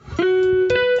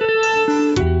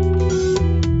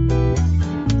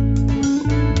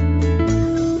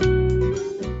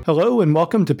Hello and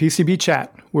welcome to PCB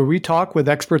Chat, where we talk with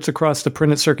experts across the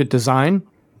printed circuit design,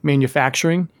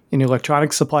 manufacturing, and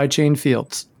electronic supply chain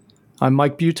fields. I'm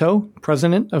Mike Buteau,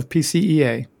 president of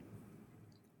PCEA.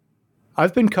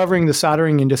 I've been covering the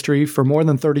soldering industry for more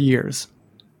than 30 years.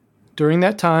 During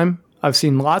that time, I've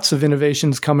seen lots of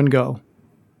innovations come and go.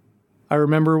 I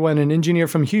remember when an engineer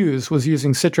from Hughes was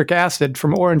using citric acid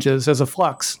from oranges as a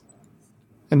flux,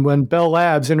 and when Bell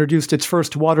Labs introduced its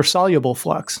first water-soluble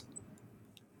flux.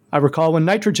 I recall when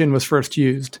nitrogen was first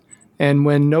used, and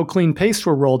when no-clean pastes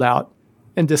were rolled out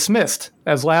and dismissed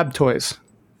as lab toys.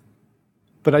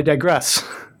 But I digress.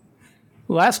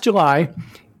 Last July,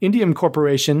 Indium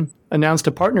Corporation announced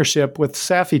a partnership with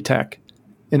Safitech,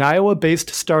 an Iowa-based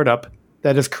startup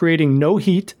that is creating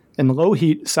no-heat and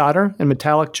low-heat solder and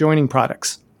metallic joining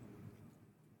products.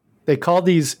 They call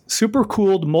these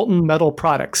supercooled molten metal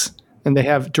products, and they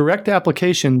have direct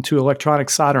application to electronic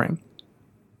soldering.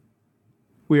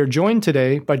 We are joined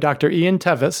today by Dr. Ian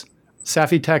Tevis,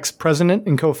 Safitech's president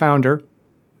and co-founder,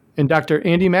 and Dr.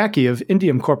 Andy Mackey of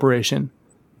Indium Corporation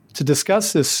to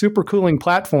discuss this supercooling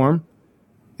platform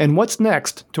and what's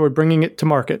next toward bringing it to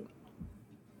market.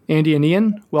 Andy and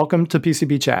Ian, welcome to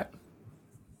PCB Chat.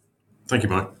 Thank you,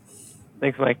 Mike.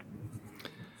 Thanks, Mike.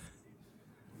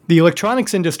 The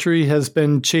electronics industry has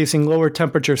been chasing lower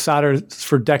temperature solders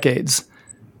for decades.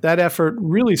 That effort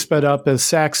really sped up as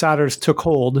SAC solders took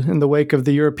hold in the wake of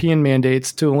the European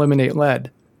mandates to eliminate lead.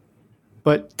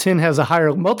 But tin has a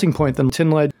higher melting point than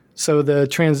tin lead, so the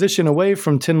transition away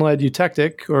from tin lead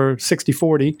eutectic, or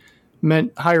 60-40,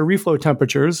 meant higher reflow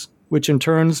temperatures, which in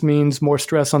turn means more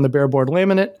stress on the bareboard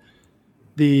laminate,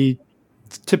 the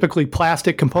typically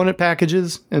plastic component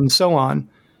packages, and so on,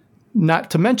 not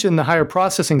to mention the higher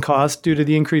processing costs due to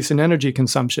the increase in energy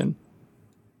consumption.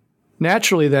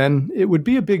 Naturally, then, it would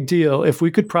be a big deal if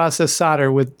we could process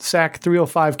solder with SAC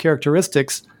 305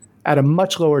 characteristics at a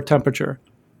much lower temperature.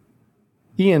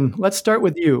 Ian, let's start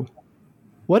with you.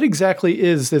 What exactly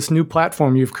is this new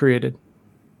platform you've created?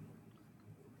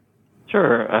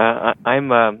 Sure. I'm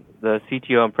the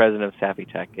CTO and president of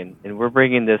Safitech, and we're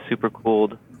bringing this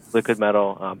supercooled liquid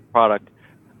metal product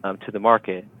to the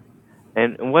market.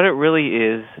 And what it really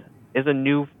is a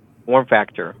new form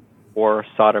factor for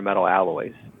solder metal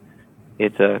alloys.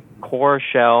 It's a core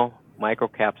shell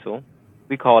microcapsule.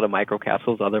 We call it a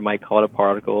microcapsule. Others might call it a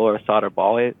particle or a solder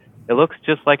ball. It looks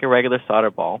just like a regular solder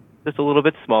ball, just a little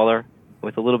bit smaller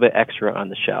with a little bit extra on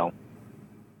the shell.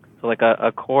 So like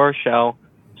a core shell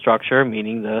structure,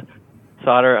 meaning the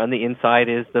solder on the inside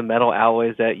is the metal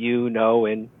alloys that you know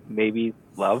and maybe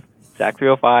love, SAC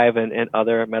 305 and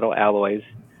other metal alloys.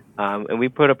 And we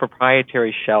put a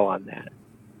proprietary shell on that.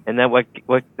 And then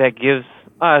what that gives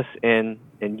us and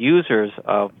users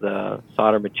of the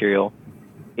solder material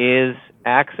is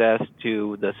access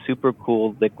to the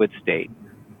supercooled liquid state.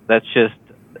 That's just,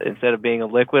 instead of being a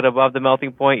liquid above the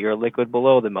melting point, you're a liquid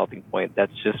below the melting point.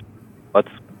 That's just what's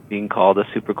being called a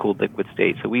supercooled liquid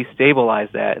state. So we stabilize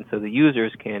that, and so the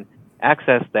users can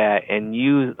access that and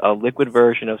use a liquid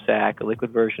version of SAC, a liquid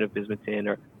version of bismuth tin,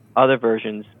 or other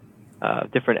versions,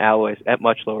 different alloys at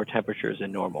much lower temperatures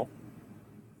than normal.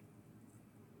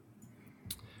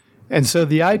 And so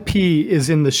the IP is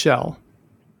in the shell.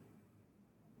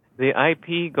 The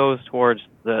IP goes towards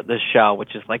the shell,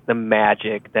 which is like the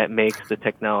magic that makes the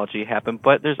technology happen.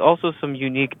 But there's also some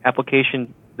unique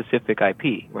application-specific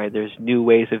IP, right? There's new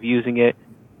ways of using it.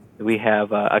 We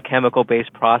have a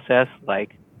chemical-based process,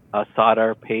 like a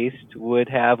solder paste would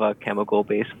have a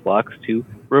chemical-based flux to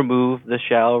remove the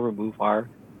shell, remove our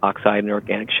oxide and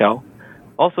organic shell.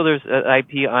 Also, there's an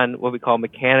IP on what we call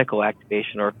mechanical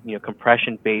activation, or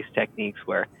compression-based techniques,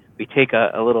 where we take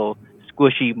a little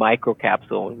squishy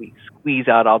microcapsule and we squeeze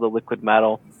out all the liquid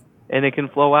metal, and it can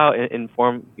flow out and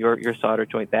form your solder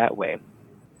joint that way.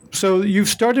 So you've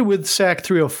started with SAC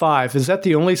 305. Is that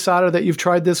the only solder that you've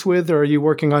tried this with, or are you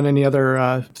working on any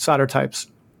other solder types?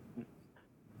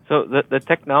 So the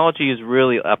technology is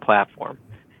really a platform.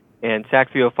 And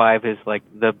SAC 305 is like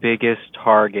the biggest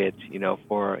target,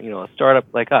 for a startup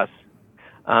like us.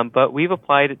 But we've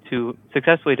applied it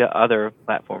successfully to other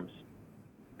platforms.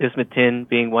 Bismuth tin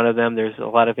being one of them. There's a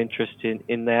lot of interest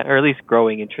in that, or at least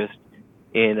growing interest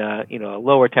in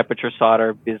lower temperature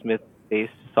solder.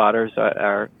 Bismuth-based solders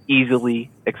are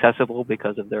easily accessible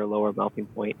because of their lower melting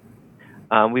point.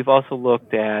 We've also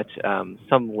looked at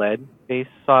some lead-based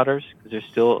solders, because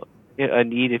there's still a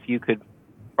need. If you could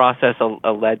process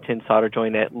a lead tin solder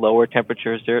joint at lower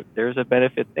temperatures, there's a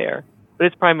benefit there. But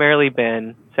it's primarily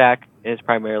been SAC, and it's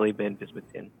primarily been bismuth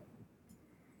tin.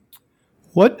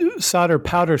 What solder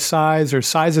powder size or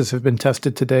sizes have been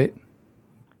tested to date?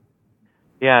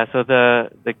 Yeah, so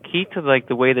the key to like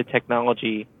the way the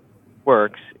technology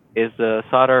works is the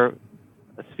solder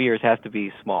spheres have to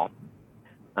be small.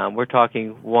 We're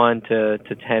talking 1 to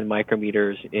 10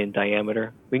 micrometers in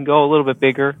diameter. We can go a little bit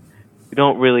bigger. We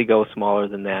don't really go smaller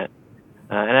than that.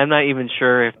 And I'm not even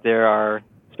sure if there are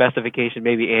specifications.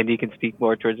 Maybe Andy can speak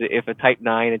more towards it. If a Type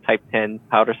 9 and Type 10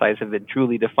 powder size have been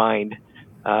truly defined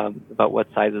about what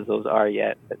sizes those are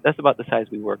yet. But that's about the size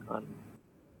we work on.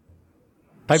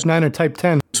 Type 9 or Type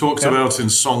 10? Talked about in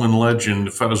Song and Legend.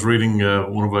 In fact, I was reading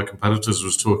one of our competitors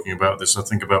was talking about this, I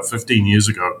think about 15 years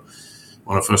ago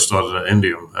when I first started at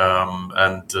Indium.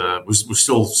 We're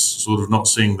still sort of not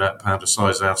seeing that powder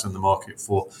size out in the market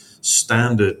for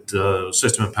standard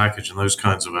system and package and those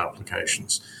kinds of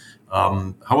applications.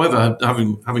 However,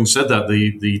 having said that,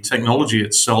 the technology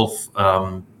itself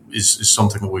is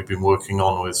something that we've been working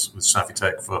on with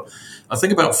Safitec for, I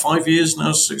think, about 5 years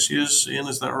now, 6 years. Ian,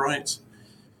 is that right?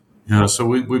 Yeah, so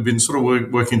we've been sort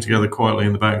of working together quietly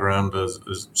in the background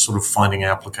as sort of finding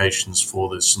applications for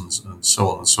this and so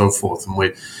on and so forth. And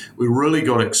we really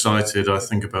got excited, I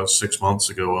think, about 6 months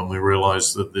ago when we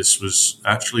realized that this was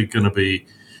actually going to be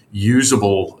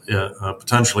usable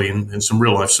potentially in some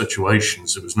real life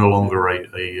situations. It was no longer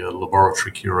a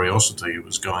laboratory curiosity. It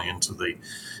was going into the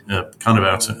kind of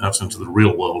out into the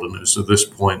real world. And it was at this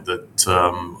point that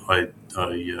I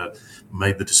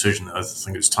made the decision that I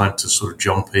think it's time to sort of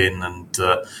jump in and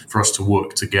for us to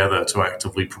work together to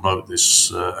actively promote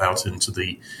this out into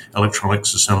the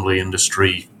electronics assembly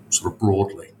industry sort of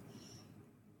broadly.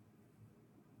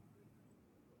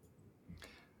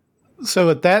 So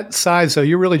at that size, though,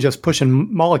 you're really just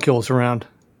pushing molecules around.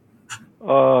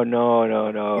 Oh,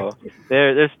 no.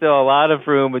 There's still a lot of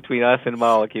room between us and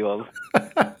molecules.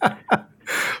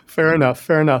 Fair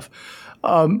enough.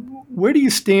 Where do you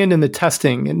stand in the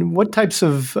testing, and what types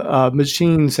of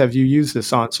machines have you used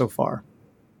this on so far?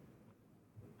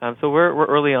 So we're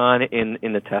early on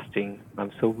in the testing.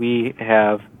 So we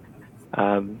have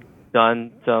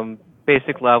done some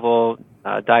basic level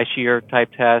die shear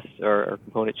type tests or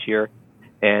component shear,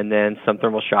 and then some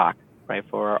thermal shock. Right,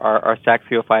 for our SAC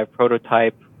 305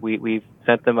 prototype, we've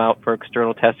sent them out for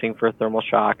external testing for thermal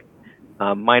shock.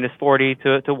 Minus 40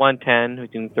 to 110. We're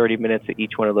doing 30 minutes at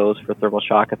each one of those for thermal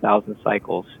shock, 1,000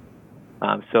 cycles.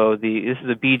 So this is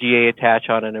a BGA attach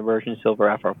on an immersion silver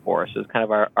FR4. So it's kind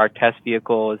of our test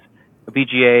vehicle. A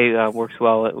BGA works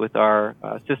well with our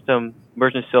system.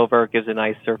 Immersion silver gives a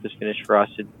nice surface finish for us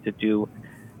to do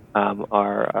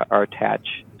our attach.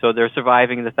 So they're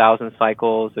surviving the 1,000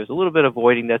 cycles. There's a little bit of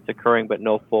voiding that's occurring, but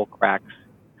no full cracks.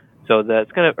 So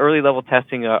it's kind of early level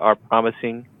testing are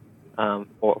promising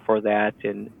for that,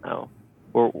 and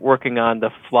we're working on the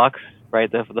flux,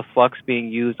 right? The flux being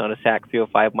used on a SAC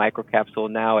 305 microcapsule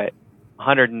now at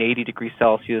 180 degrees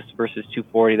Celsius versus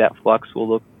 240. That flux will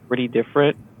look pretty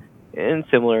different and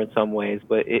similar in some ways,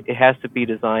 but it has to be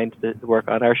designed to work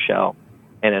on our shell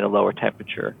and at a lower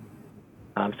temperature.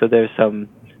 So there's some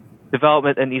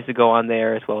development that needs to go on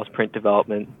there, as well as print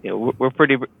development. We're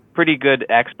pretty good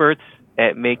experts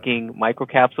at making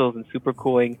microcapsules and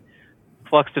supercooling.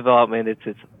 Flux development, it's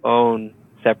its own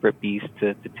separate beast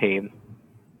to tame.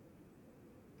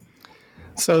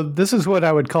 So this is what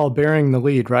I would call bearing the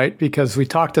lead, right? Because we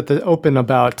talked at the open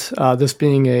about this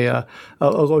being a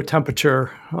low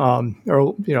temperature or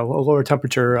a lower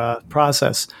temperature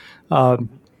process. So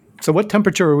what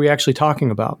temperature are we actually talking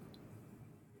about?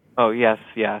 Oh yes,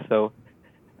 yeah. So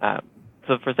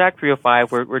for SAC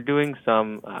 305, we're doing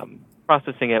some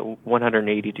processing at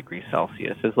 180 degrees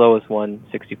Celsius, as low as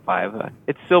 165.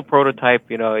 It's still prototype.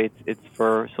 It's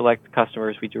for select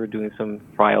customers. We're doing some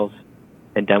trials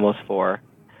and demos for.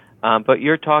 But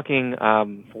you're talking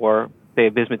for, say,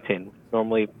 a bismuth tin,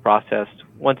 normally processed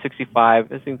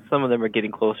 165. I think some of them are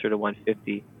getting closer to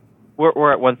 150.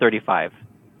 We're at 135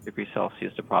 degrees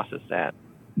Celsius to process that.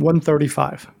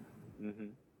 135. Mm-hmm.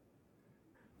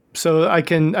 So I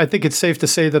think it's safe to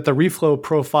say that the reflow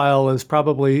profile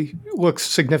looks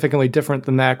significantly different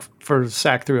than that for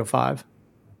SAC 305.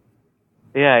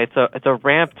 Yeah, it's a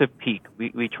ramp to peak.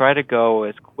 We try to go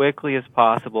as quickly as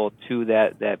possible to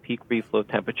that peak reflow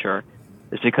temperature.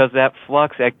 It's because that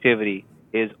flux activity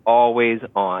is always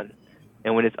on.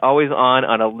 And when it's always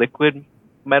on a liquid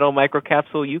metal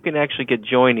microcapsule, you can actually get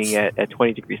joining at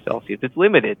 20 degrees Celsius. It's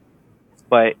limited,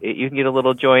 but you can get a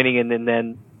little joining, and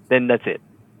then that's it.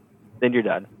 Then you're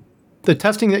done. The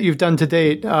testing that you've done to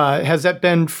date, has that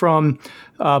been from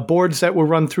boards that were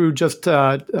run through just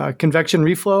convection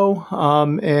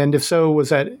reflow? And if so, was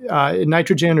that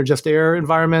nitrogen or just air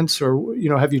environments? Or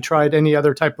have you tried any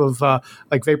other type of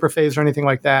like vapor phase or anything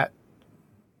like that?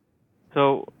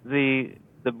 So the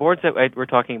the boards that we're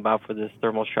talking about for this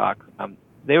thermal shock,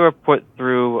 they were put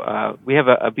through. We have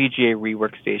a BGA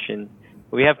rework station.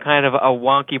 We have kind of a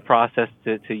wonky process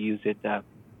to use it,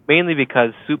 mainly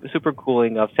because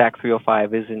supercooling of SAC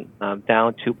 305 isn't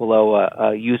down to below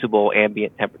a usable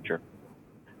ambient temperature.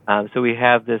 So we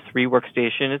have this rework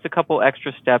station. It's a couple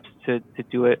extra steps to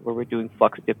do it, where we're doing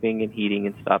flux dipping and heating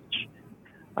and such.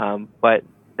 But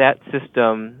that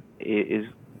system is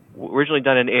originally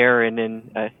done in air, and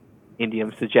then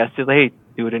Indium suggested, hey,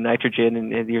 do it in nitrogen,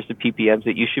 and here's the ppms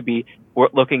that you should be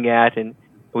looking at. And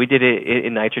we did it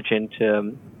in nitrogen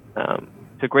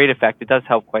to great effect. It does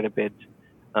help quite a bit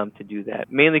to do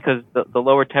that, mainly because the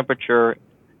lower temperature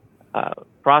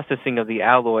processing of the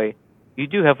alloy, you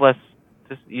do have less.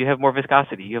 You have more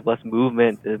viscosity. You have less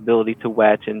movement, the ability to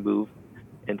wet and move,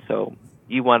 and so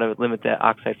you want to limit that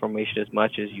oxide formation as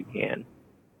much as you can.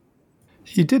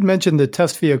 You did mention the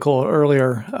test vehicle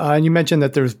earlier, and you mentioned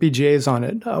that there's BGAs on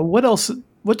it. What else?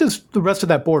 What does the rest of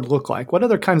that board look like? What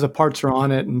other kinds of parts are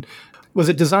on it? And was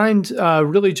it designed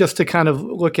really just to kind of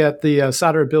look at the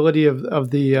solderability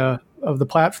of the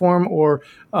platform, or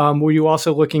were you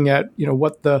also looking at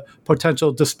what the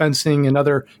potential dispensing and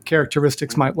other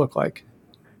characteristics might look like?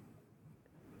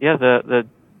 Yeah, the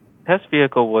test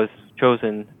vehicle was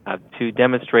chosen to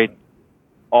demonstrate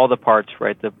all the parts,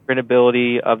 right? The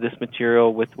printability of this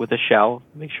material with a shell,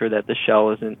 make sure that the shell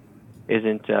isn't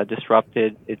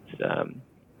disrupted. It's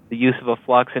the use of a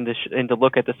flux and to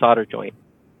look at the solder joint,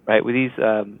 right? With these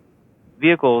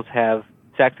vehicles have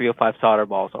SAC 305 solder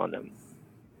balls on them,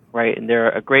 right? And they're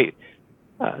a great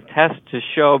test to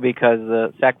show, because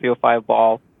the SAC 305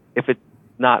 ball, if it's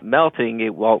not melting,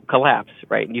 it will collapse,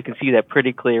 right? And you can see that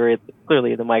pretty clearly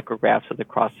in the micrographs of the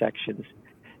cross sections.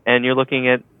 And you're looking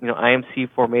at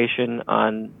IMC formation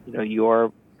on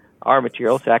our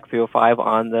material, SAC 305,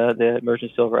 on the immersion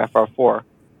silver FR4.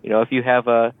 If you have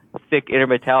a thick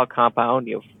intermetallic compound,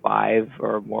 5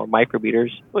 or more micrometers,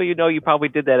 well, you probably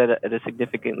did that at a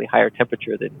significantly higher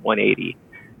temperature than 180,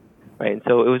 right? And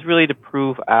so it was really to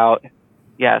prove out,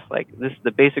 yes, like this,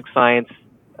 the basic science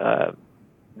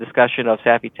discussion of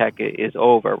Safitec is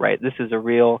over, right? This is a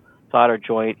real solder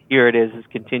joint. Here it is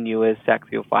continuous SAC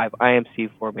 305 IMC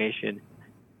formation,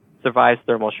 survives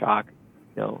thermal shock.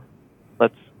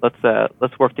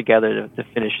 Let's work together to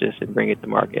finish this and bring it to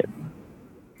market.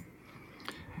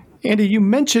 Andy, you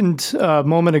mentioned a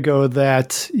moment ago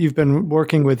that you've been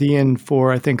working with Ian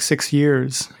for, I think, 6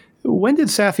 years. When did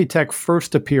Safitec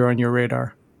first appear on your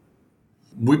radar?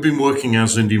 We've been working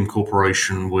as Indium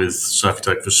Corporation with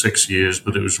Safitec for 6 years,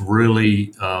 but it was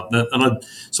really, and I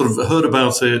sort of heard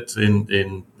about it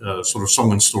in sort of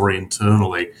song and story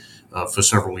internally for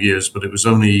several years, but it was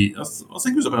only, I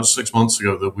think it was about 6 months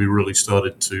ago that we really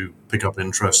started to pick up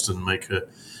interest and make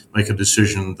a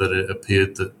decision that it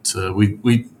appeared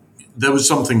that there was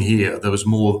something here. There was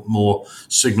more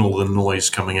signal than noise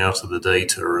coming out of the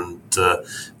data, and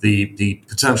the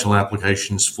potential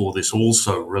applications for this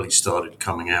also really started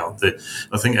coming out.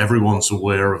 I think everyone's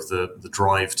aware of the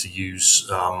drive to use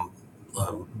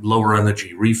lower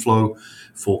energy reflow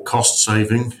for cost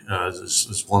saving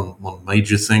as one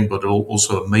major thing, but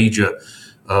also a major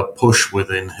push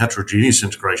within heterogeneous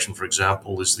integration, for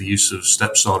example, is the use of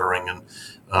step soldering and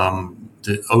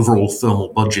the overall thermal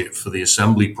budget for the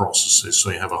assembly processes.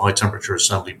 So you have a high temperature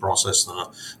assembly process, then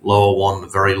a lower one, a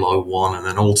very low one, and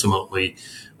then ultimately,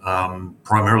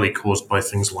 primarily caused by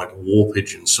things like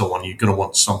warpage and so on, you're going to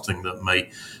want something that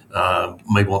may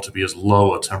want to be as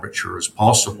low a temperature as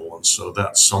possible. And so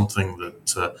that's something that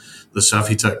the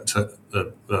Safitec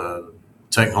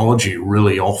technology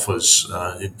really offers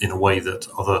in a way that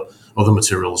other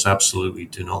materials absolutely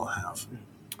do not have.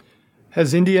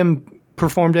 Has Indium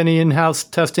performed any in-house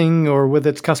testing or with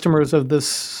its customers of this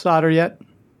solder yet?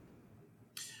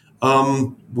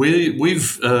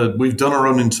 We've done our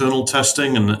own internal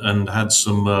testing and had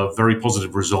some very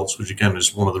positive results, which again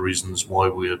is one of the reasons why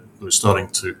we're starting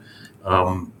to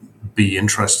be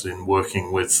interested in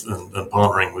working with and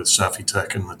partnering with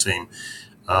Safitec and the team,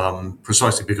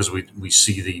 precisely because we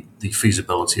see the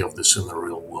feasibility of this in the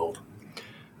real world.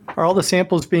 Are all the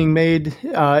samples being made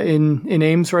in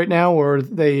Ames right now, or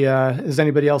is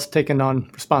anybody else taking on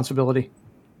responsibility?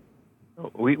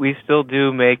 We still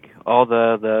do make all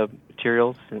the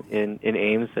materials in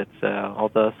Ames. It's all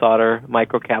the solder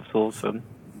microcapsules from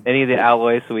any of the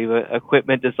alloys. So we have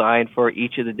equipment designed for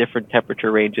each of the different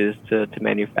temperature ranges to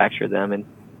manufacture them. And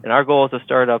our goal as a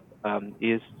startup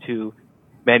is to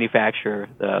manufacture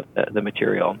the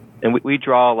material. And we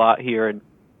draw a lot here in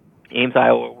Ames,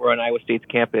 Iowa. We're on Iowa State's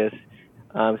campus,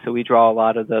 so we draw a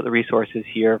lot of the resources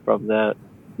here from the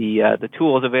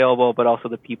tools available, but also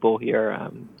the people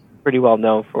here pretty well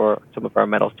known for some of our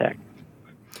metals tech.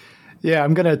 Yeah,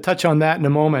 I'm going to touch on that in a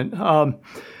moment.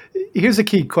 Here's a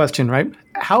key question, right?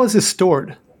 How is this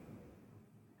stored?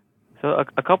 So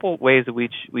a couple ways in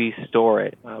which we store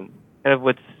it. Kind of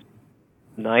what's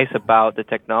nice about the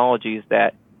technology is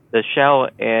that the shell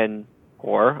and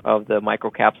core of the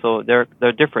microcapsule,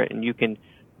 they're different, and you can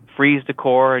freeze the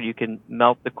core and you can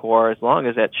melt the core. As long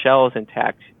as that shell is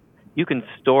intact, you can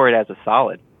store it as a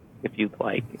solid if you'd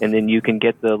like, and then you can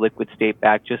get the liquid state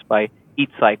back just by heat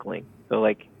cycling. So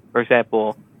like, for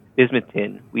example, bismuth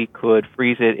tin, we could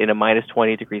freeze it in a minus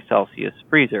 20 degrees Celsius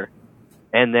freezer,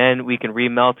 and then we can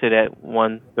remelt it at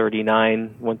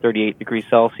 139, 138 degrees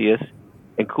Celsius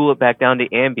and cool it back down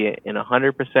to ambient, and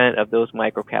 100% of those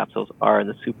microcapsules are in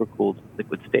the supercooled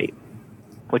liquid state,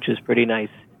 which is pretty nice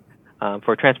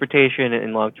for transportation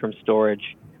and long-term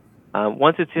storage.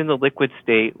 Once it's in the liquid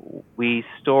state, we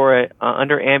store it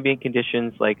under ambient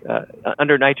conditions, like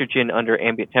under nitrogen, under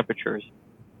ambient temperatures,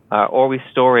 or we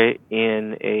store it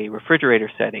in a refrigerator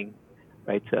setting,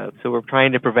 right? So we're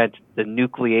trying to prevent the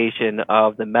nucleation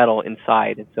of the metal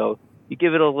inside. And so you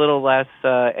give it a little less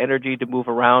energy to move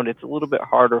around, it's a little bit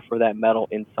harder for that metal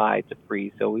inside to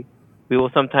freeze. So we will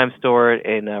sometimes store it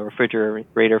in a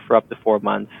refrigerator for up to 4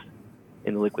 months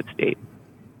in the liquid state.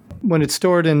 When it's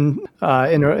stored in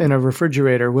a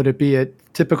refrigerator, would it be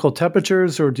at typical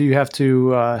temperatures, or do you have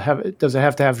to does it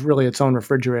have to have really its own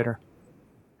refrigerator?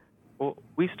 Well,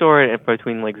 we store it at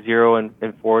between like 0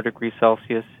 and 4 degrees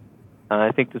Celsius.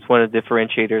 I think that's one of the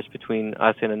differentiators between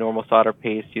us and a normal solder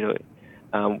paste.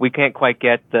 We can't quite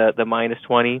get the minus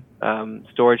 20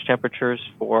 storage temperatures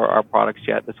for our products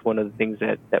yet. That's one of the things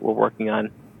that we're working on.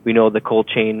 We know the cold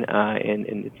chain and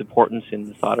its importance in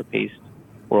the solder paste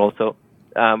world. So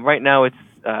right now it's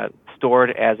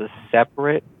stored as a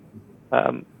separate,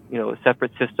 a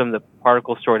separate system. The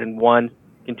particles stored in one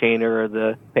container, or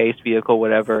the paste vehicle,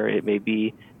 whatever it may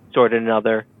be, stored in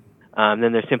another.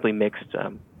 Then they're simply mixed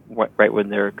right when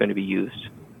they're going to be used.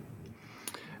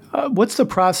 What's the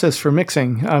process for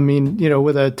mixing? I mean,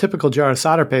 with a typical jar of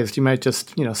solder paste, you might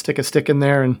just, stick a stick in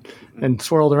there and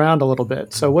swirl it around a little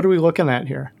bit. So what are we looking at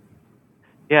here?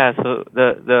 Yeah,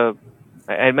 so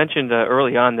I mentioned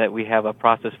early on that we have a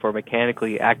process for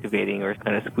mechanically activating or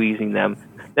kind of squeezing them.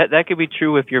 That could be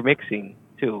true if you're mixing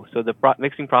too. So the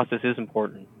mixing process is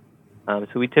important. So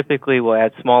we typically will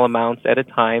add small amounts at a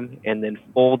time and then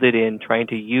fold it in, trying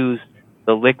to use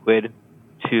the liquid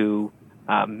to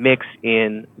mix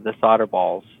in the solder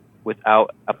balls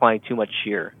without applying too much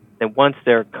shear. And once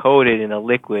they're coated in a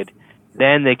liquid,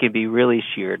 then they can be really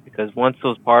sheared, because once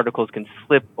those particles can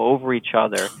slip over each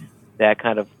other, that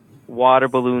kind of water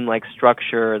balloon-like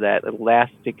structure, that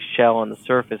elastic shell on the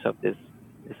surface of this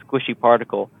squishy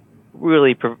particle,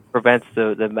 really prevents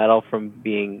the metal from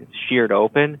being sheared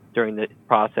open during the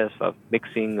process of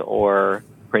mixing or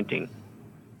printing.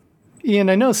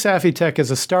 Ian, I know SaffyTech is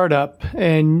a startup,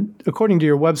 and according to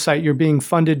your website, you're being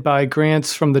funded by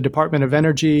grants from the Department of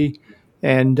Energy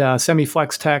and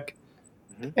SemiFlexTech,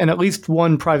 and at least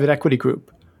one private equity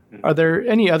group. Are there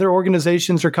any other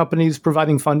organizations or companies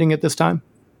providing funding at this time?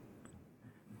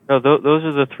 No, those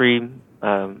are the three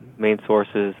main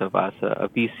sources of us. A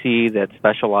VC that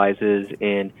specializes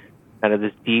in kind of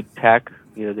this deep tech,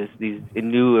 these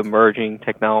new emerging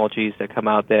technologies that come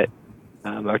out that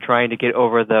are trying to get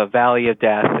over the valley of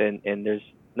death, and there's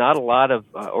not a lot of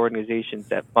organizations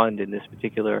that fund in this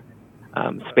particular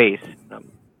space.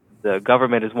 The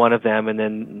government is one of them, and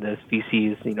then the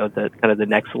VCs, the kind of the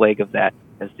next leg of that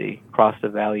as they cross the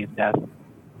valley of death.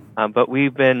 But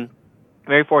we've been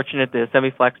very fortunate that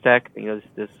SemiFlexTech,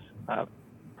 this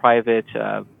private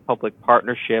public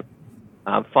partnership,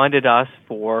 funded us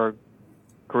for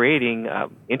creating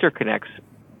interconnects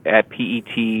at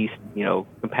PET,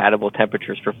 compatible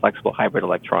temperatures for flexible hybrid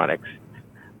electronics.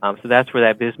 So that's where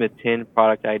that bismuth tin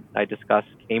product I discussed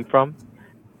came from.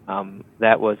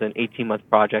 That was an 18-month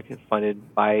project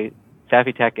funded by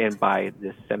SaffyTech and by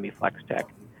this SemiFlexTech.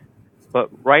 But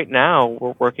right now,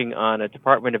 we're working on a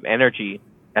Department of Energy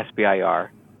SBIR.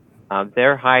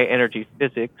 Their high energy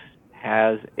physics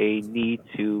has a need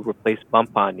to replace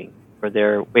bump bonding for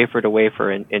their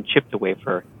wafer-to-wafer and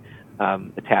chip-to-wafer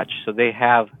attached. So they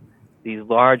have these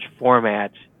large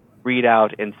format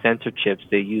readout and sensor chips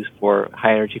they use for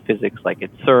high energy physics, like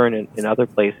at CERN and other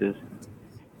places.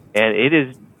 And it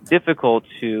is difficult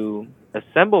to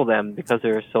assemble them because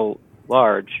they're so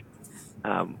large,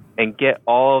 and get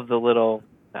all of the little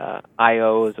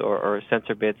IOs or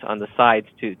sensor bits on the sides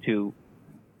to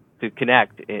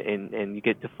connect, and you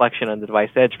get deflection on the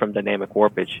device edge from dynamic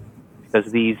warpage,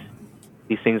 because these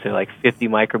things are like 50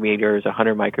 micrometers,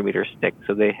 100 micrometers thick.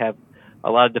 So they have a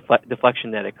lot of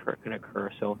deflection that can occur.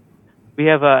 So we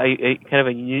have a kind of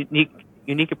a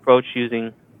unique approach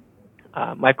using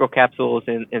microcapsules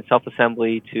and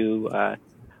self-assembly to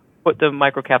put the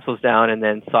microcapsules down and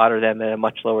then solder them at a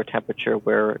much lower temperature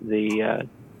where the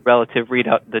relative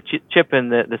readout, the chip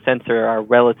and the sensor are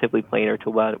relatively planar to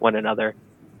one another.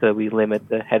 So we limit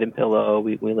the head and pillow,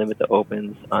 we limit the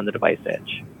opens on the device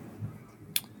edge.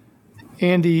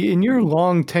 Andy, in your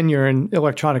long tenure in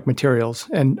electronic materials,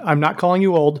 and I'm not calling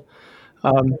you old.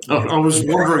 I was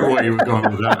wondering where you were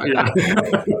going with that.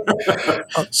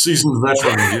 Yeah. Seasoned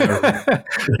veteran. Yeah,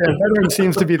 veteran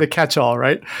seems to be the catch-all,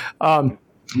 right?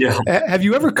 Yeah. Have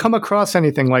you ever come across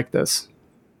anything like this?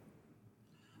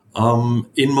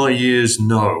 In my years,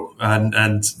 no,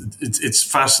 and it's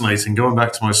fascinating. Going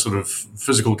back to my sort of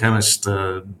physical chemist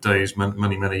days,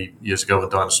 many years ago, when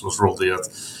dinosaurs ruled the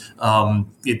earth.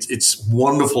 It's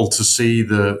wonderful to see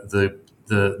the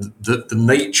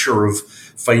nature of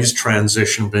phase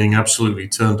transition being absolutely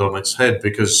turned on its head,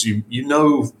 because you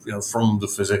know from the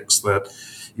physics that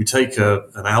you take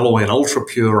an alloy, an ultra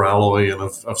pure alloy, and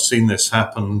I've seen this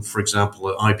happen, for example,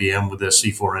 at IBM with their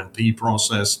C4NP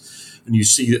process. And you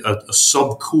see a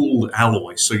subcooled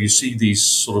alloy. So you see these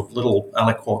sort of little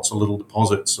aliquots or little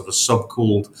deposits of a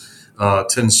subcooled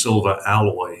tin silver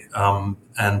alloy.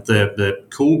 And they're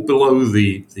cooled below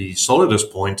the solidus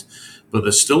point, but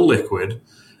they're still liquid.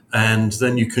 And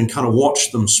then you can kind of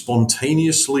watch them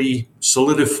spontaneously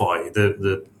solidify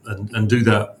and do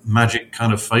that magic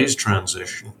kind of phase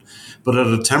transition, but at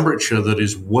a temperature that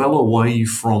is well away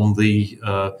from the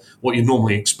what you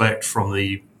normally expect from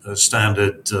the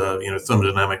standard,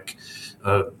 thermodynamic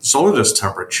solidus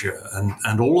temperature,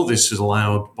 and all of this is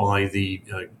allowed by the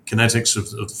kinetics of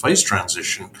the phase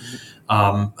transition,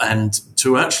 and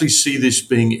to actually see this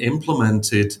being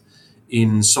implemented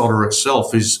in solder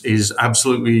itself is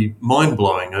absolutely mind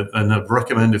blowing. And I'd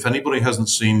recommend, if anybody hasn't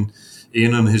seen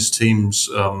Ian and his team's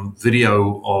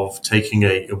video of taking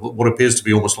what appears to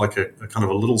be almost like a kind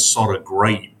of a little solder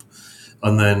grape,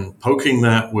 and then poking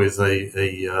that with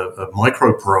a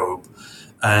microprobe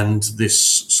and this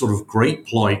sort of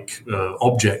grape-like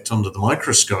object under the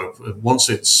microscope. Once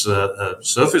its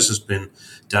surface has been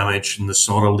damaged and the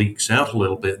solder leaks out a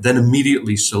little bit, then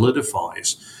immediately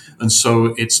solidifies. And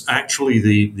so it's actually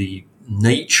the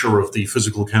nature of the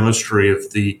physical chemistry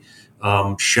of the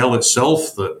shell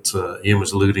itself that Ian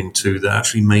was alluding to that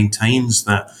actually maintains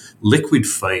that liquid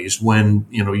phase when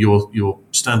your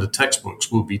standard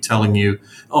textbooks will be telling you,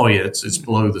 oh yeah, it's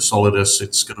below the solidus,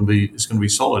 it's going to be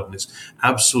solid, and it's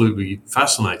absolutely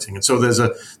fascinating. And so there's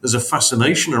a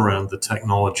fascination around the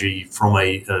technology from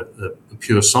a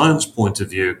pure science point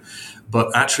of view,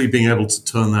 but actually being able to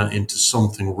turn that into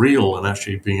something real and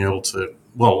actually being able to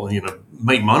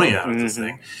make money out of the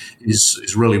thing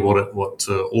is really what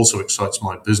also excites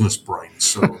my business brain.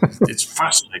 So it's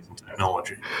fascinating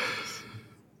technology.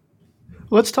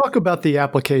 Let's talk about the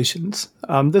applications.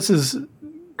 This is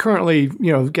currently,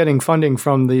 getting funding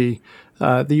from the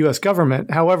U.S.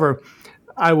 government. However,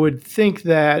 I would think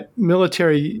that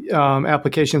military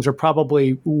applications are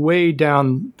probably way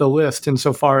down the list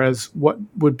insofar as what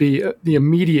would be the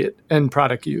immediate end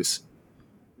product use.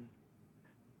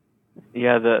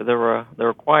 Yeah, the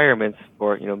requirements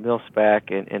for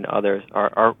mil-spec and others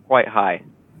are quite high,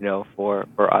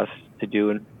 for us to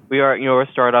do. And we are we're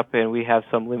a startup and we have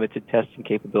some limited testing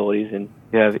capabilities, and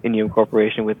we have Indium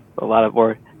Corporation with a lot of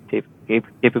more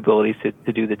capabilities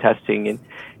to do the testing.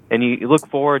 And you look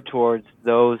forward towards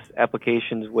those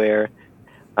applications where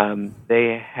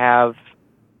they have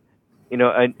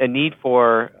a need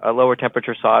for a lower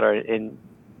temperature solder, and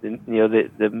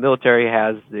the military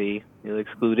has the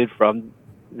excluded from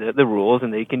the rules,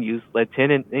 and they can use lead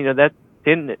tin, and that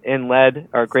tin and lead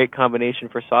are a great combination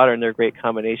for solder, and they're a great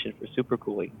combination for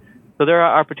supercooling. So there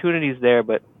are opportunities there,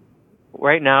 but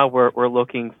right now we're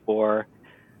looking for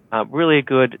really a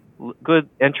good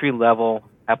entry level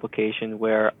application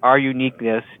where our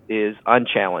uniqueness is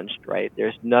unchallenged. Right?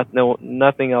 There's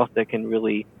nothing else that can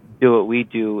really do what we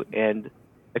do, and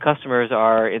the customers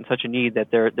are in such a need that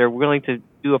they're willing to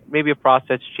do maybe a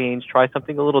process change, try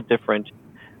something a little different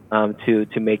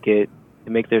to make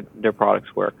their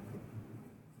products work.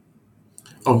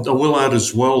 I will add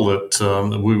as well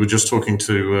that we were just talking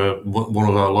to one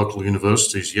of our local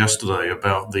universities yesterday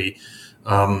about the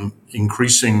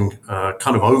increasing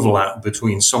kind of overlap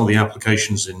between some of the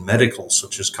applications in medical,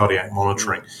 such as cardiac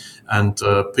monitoring, and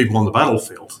people on the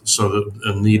battlefield. So that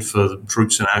a need for the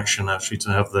troops in action actually to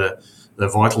have their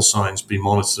vital signs be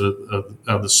monitored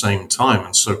at the same time.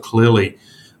 And so clearly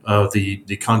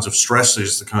the kinds of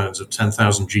stresses, the kinds of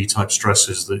 10,000 G type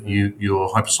stresses that your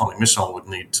hypersonic missile would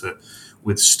need to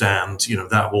withstand.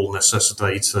 That will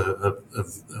necessitate a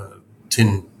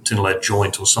tin lead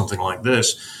joint or something like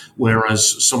this.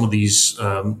 Whereas some of these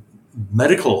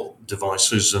medical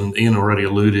devices, and Ian already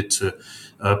alluded to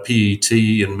PET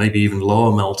and maybe even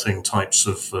lower melting types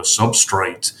of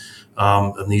substrate.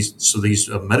 And these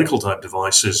medical type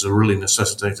devices are really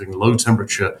necessitating low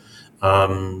temperature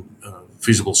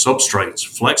feasible substrates,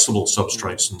 flexible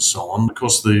substrates, and so on. Of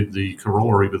course, the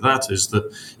corollary with that is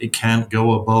that it can't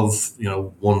go above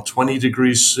 120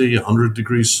 degrees C, 100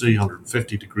 degrees C,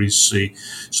 150 degrees C.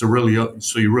 So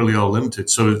you really are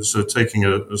limited. So taking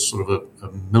a sort of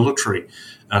a military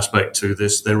aspect to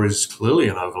this, there is clearly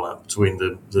an overlap between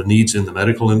the needs in the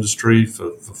medical industry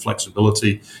for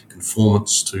flexibility,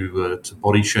 conformance to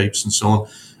body shapes, and so on.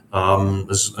 And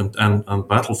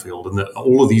battlefield, and that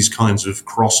all of these kinds of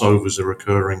crossovers are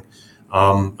occurring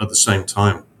at the same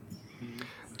time.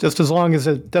 Just as long as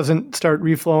it doesn't start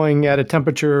reflowing at a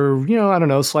temperature, I don't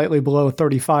know, slightly below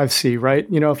 35 C, right?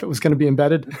 If it was going to be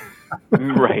embedded.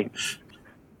 Right.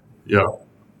 Yeah.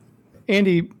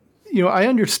 Andy, I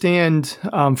understand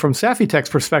from Safitec's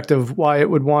perspective why it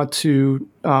would want to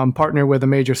partner with a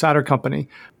major solder company.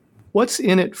 What's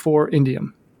in it for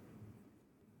Indium?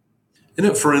 In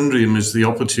it for Indium is the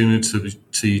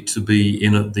opportunity to be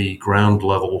in at the ground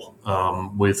level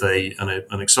with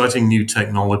an exciting new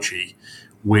technology,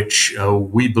 which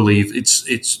we believe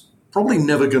it's probably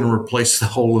never going to replace the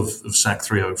whole of SAC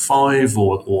 305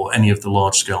 or any of the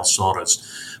large scale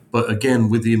solders. But again,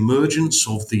 with the emergence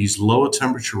of these lower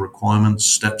temperature requirements,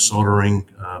 step soldering,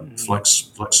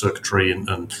 flex circuitry,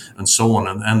 and so on,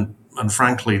 and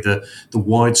frankly, the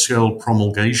wide-scale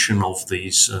promulgation of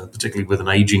these, particularly with an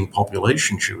aging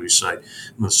population, shall we say,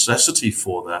 necessity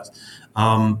for that,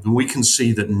 we can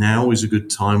see that now is a good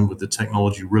time with the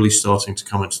technology really starting to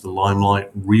come into the limelight,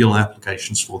 real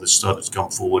applications for this started to come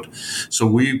forward. So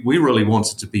we really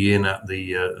wanted to be in at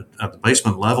the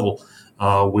basement level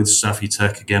with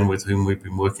Safitec, again, with whom we've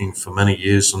been working for many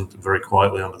years and very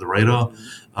quietly under the radar.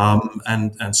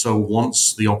 And so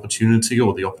once the opportunity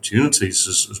or the opportunities,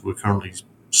 as we're currently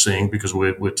seeing, because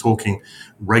we're talking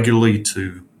regularly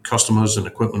to customers and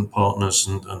equipment partners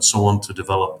and so on to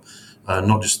develop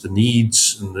not just the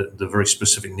needs and the very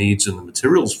specific needs and the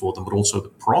materials for them, but also the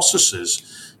processes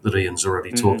that Ian's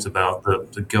already talked about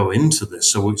that go into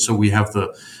this. So we have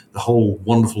the whole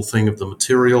wonderful thing of the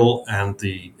material and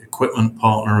the equipment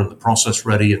partner and the process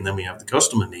ready, and then we have the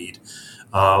customer need.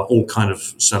 All kind of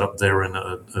set up there in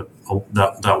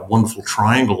that wonderful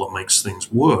triangle that makes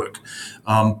things work.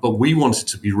 But we wanted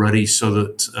to be ready so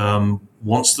that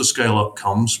once the scale up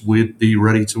comes, we'd be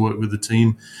ready to work with the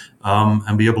team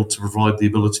and be able to provide the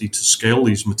ability to scale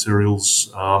these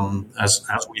materials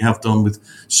as we have done with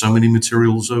so many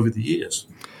materials over the years.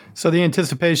 So the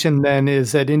anticipation then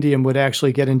is that Indium would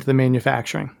actually get into the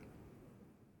manufacturing.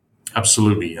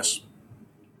 Absolutely, yes.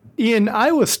 Ian,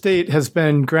 Iowa State has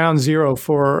been ground zero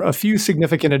for a few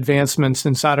significant advancements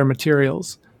in solder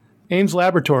materials. Ames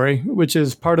Laboratory, which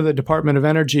is part of the Department of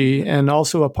Energy and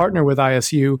also a partner with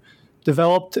ISU,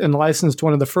 developed and licensed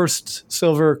one of the first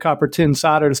silver copper tin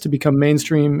solders to become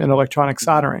mainstream in electronic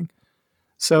soldering.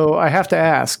 So I have to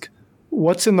ask,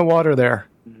 what's in the water there?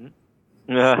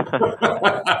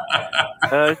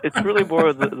 It's really more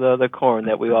of the corn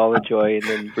that we all enjoy and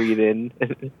then breathe in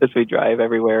as we drive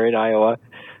everywhere in Iowa.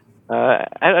 I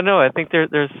don't know. I think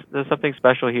there's something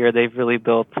special here. They've really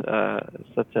built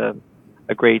such a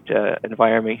great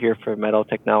environment here for metal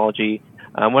technology.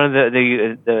 One of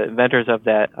the inventors of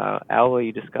that alloy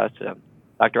you discussed,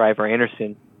 Dr. Ivar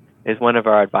Anderson, is one of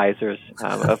our advisors.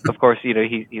 Of course,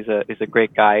 he's a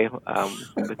great guy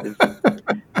with his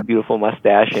beautiful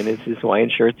mustache and his Hawaiian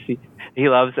shirts. He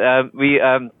loves.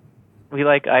 We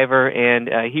like Ivar, and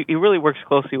he really works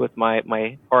closely with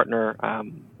my partner,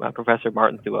 Professor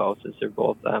Martin Thuel, since they're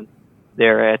both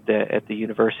there at the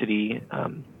university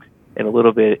and a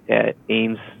little bit at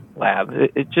Ames Lab.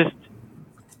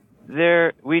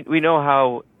 We know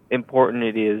how important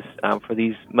it is for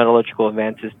these metallurgical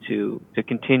advances to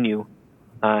continue,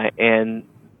 and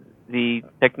the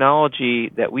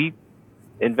technology that we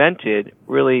invented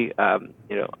really,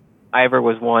 Ivar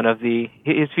was one of his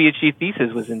PhD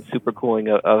thesis was in supercooling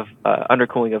of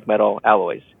undercooling of metal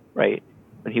alloys, right?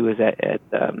 When he was at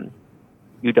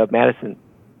UW-Madison.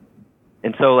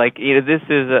 And so, this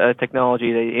is a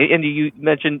technology that, and you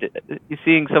mentioned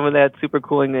seeing some of that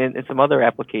supercooling in some other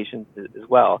applications as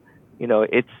well.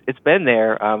 It's been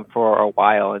there for a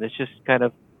while, and it's just kind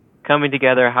of coming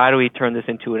together. How do we turn this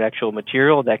into an actual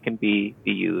material that can be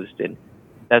used? And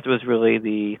that was really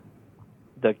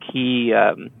the key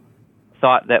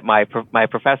thought that my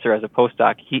professor as a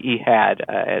postdoc he had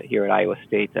here at Iowa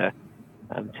State.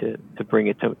 to bring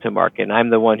it to market. And I'm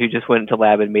the one who just went into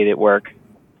lab and made it work.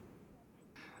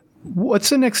 What's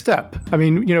the next step? I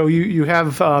mean, you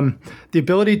have the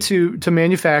ability to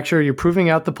manufacture. You're proving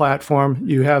out the platform.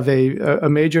 You have a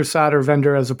major solder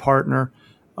vendor as a partner.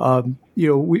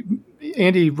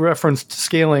 Andy referenced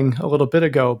scaling a little bit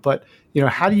ago, but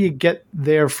how do you get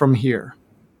there from here?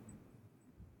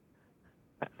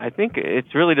 I think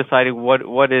it's really deciding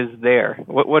what is there.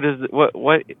 Where do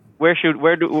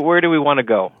we want to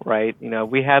go, right?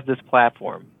 We have this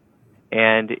platform,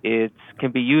 and it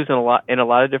can be used in a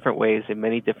lot of different ways in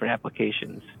many different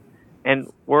applications.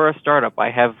 And we're a startup.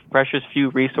 I have precious few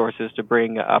resources to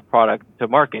bring a product to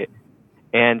market,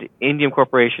 and Indium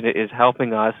Corporation is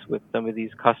helping us with some of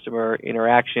these customer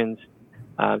interactions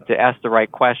to ask the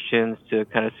right questions, to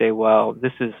kind of say, well,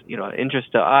 this is an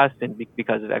interest to us, and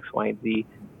because of X, Y, and Z.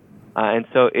 And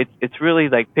so it's really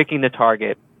like picking the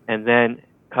target, and then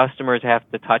customers have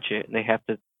to touch it, and they have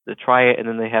to try it, and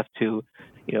then they have to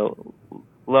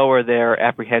lower their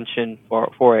apprehension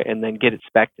for it, and then get it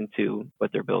spec'd into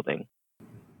what they're building.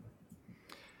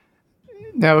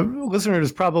 Now,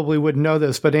 listeners probably wouldn't know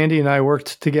this, but Andy and I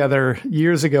worked together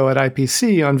years ago at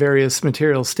IPC on various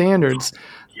material standards.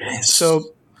 Yes.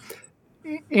 So,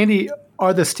 Andy,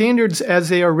 are the standards as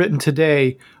they are written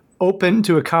today open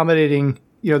to accommodating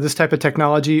this type of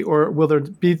technology, or will there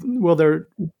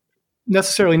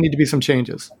necessarily need to be some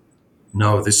changes?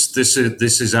 No, this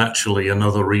is actually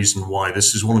another reason why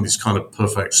this is one of these kind of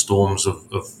perfect storms of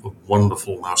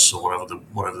wonderfulness, or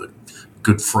whatever the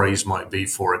good phrase might be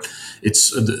for it.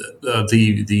 It's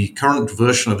the current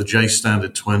version of the J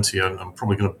Standard 20. I'm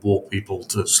probably going to bore people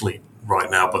to sleep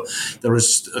right now, but there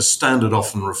is a standard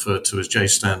often referred to as J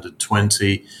Standard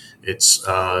 20. It's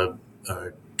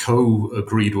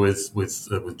co-agreed with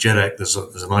JEDEC. There's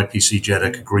an IPC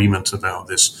JEDEC agreement about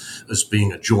this as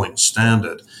being a joint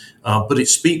standard. But it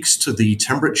speaks to the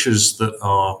temperatures that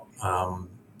are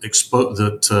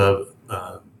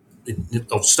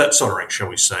of step soldering, shall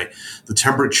we say, the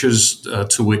temperatures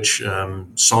to which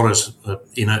solders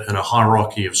in a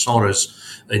hierarchy of solders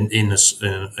in a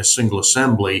single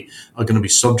assembly are going to be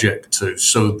subject to.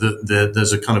 So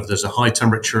there's a high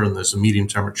temperature, and there's a medium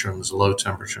temperature, and there's a low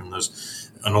temperature, and there's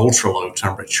an ultra low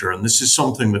temperature. And this is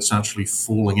something that's actually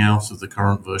falling out of the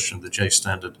current version of the J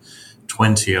Standard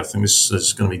 20. I think this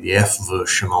is going to be the F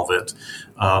version of it.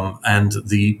 And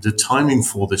the timing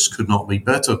for this could not be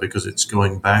better, because it's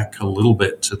going back a little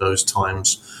bit to those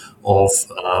times of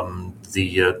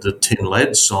the tin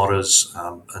lead solders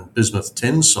and bismuth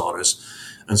tin solders,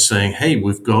 and saying, hey,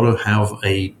 we've got to have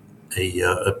a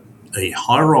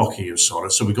hierarchy of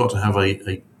solder. So we've got to have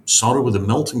a solder with a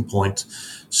melting point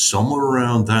somewhere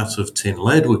around that of tin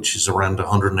lead, which is around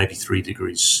 183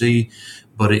 degrees C,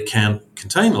 but it can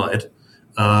contain lead.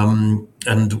 And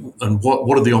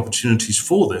what are the opportunities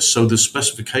for this? So the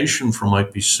specification from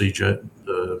IPC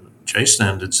J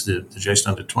standards, the J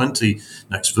Standard 20,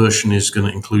 next version is going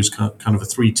to include kind of a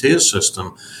 3-tier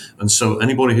system. And so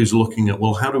anybody who's looking at,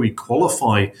 well, how do we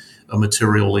qualify a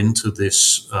material into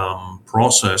this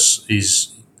process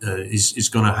is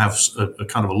going to have a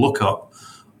kind of a lookup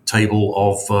table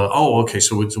of,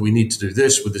 so we need to do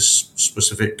this with this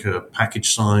specific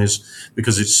package size,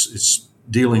 because it's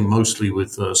dealing mostly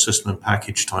with system and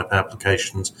package type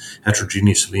applications,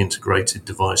 heterogeneously integrated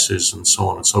devices, and so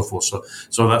on and so forth.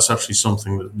 So that's actually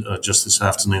something that just this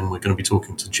afternoon we're going to be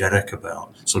talking to JEDEC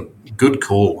about. So good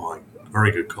call, Mike.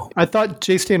 Very good call. I thought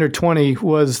J Standard 20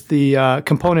 was the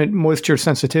component moisture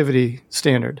sensitivity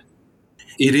standard.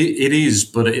 It is,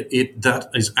 but that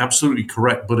is absolutely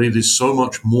correct. But it is so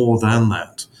much more than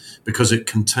that, because it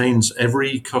contains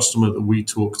every customer that we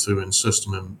talk to in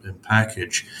system and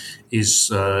package is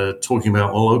talking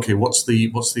about, well, okay, what's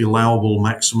the allowable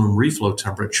maximum reflow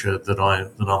temperature that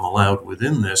I'm allowed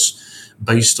within this,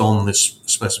 based on this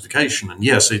specification. And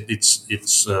yes,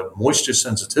 it's moisture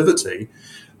sensitivity,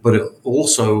 but it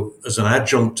also, as an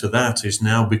adjunct to that, is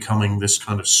now becoming this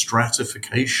kind of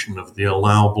stratification of the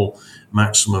allowable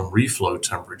maximum reflow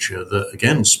temperature that,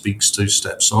 again, speaks to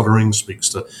step soldering, speaks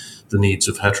to the needs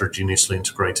of heterogeneously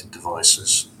integrated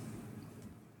devices.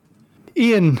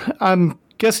 Ian, I'm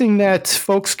guessing that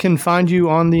folks can find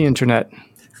you on the internet.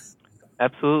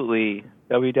 Absolutely.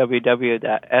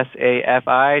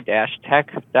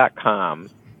 www.safi-tech.com.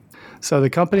 So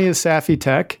the company is Safi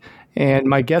Tech, and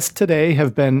my guests today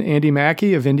have been Andy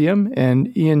Mackey of Indium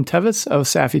and Ian Tevis of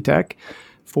Safi Tech.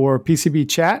 For PCB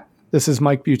Chat, this is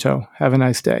Mike Buteau. Have a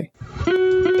nice day.